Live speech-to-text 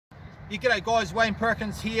You g'day guys, Wayne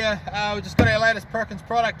Perkins here. We just got our latest Perkins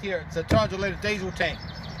product here. It's a 200 litre diesel tank.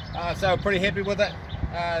 So we're pretty happy with it.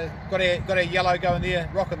 Got our yellow going there,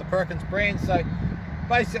 rocking the Perkins brand. So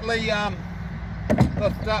basically,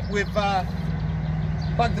 lift up, we've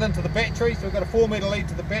plugged it into the battery. So we've got a 4 metre lead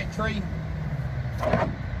to the battery.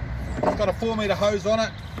 It's got a 4 metre hose on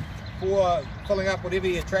it for filling up whatever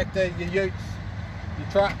your tractor, your utes,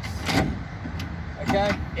 your trucks.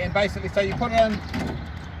 Okay, and basically, so you put it in,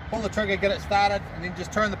 pull the trigger, get it started, and then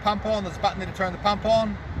just turn the pump on. There's a button there to turn the pump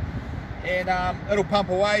on, and it'll pump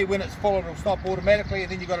away. When it's full, it'll stop automatically,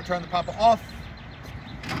 and then you've got to turn the pump off.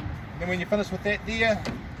 Then when you're finished with that there,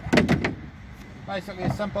 basically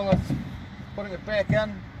as simple as putting it back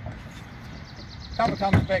in, cover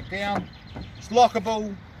comes back down. It's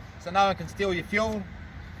lockable, so no one can steal your fuel,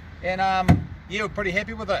 and yeah, we're pretty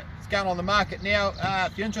happy with it. It's going on the market now.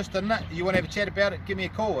 If you're interested in it, you want to have a chat about it, give me a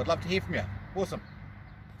call. I'd love to hear from you. Awesome.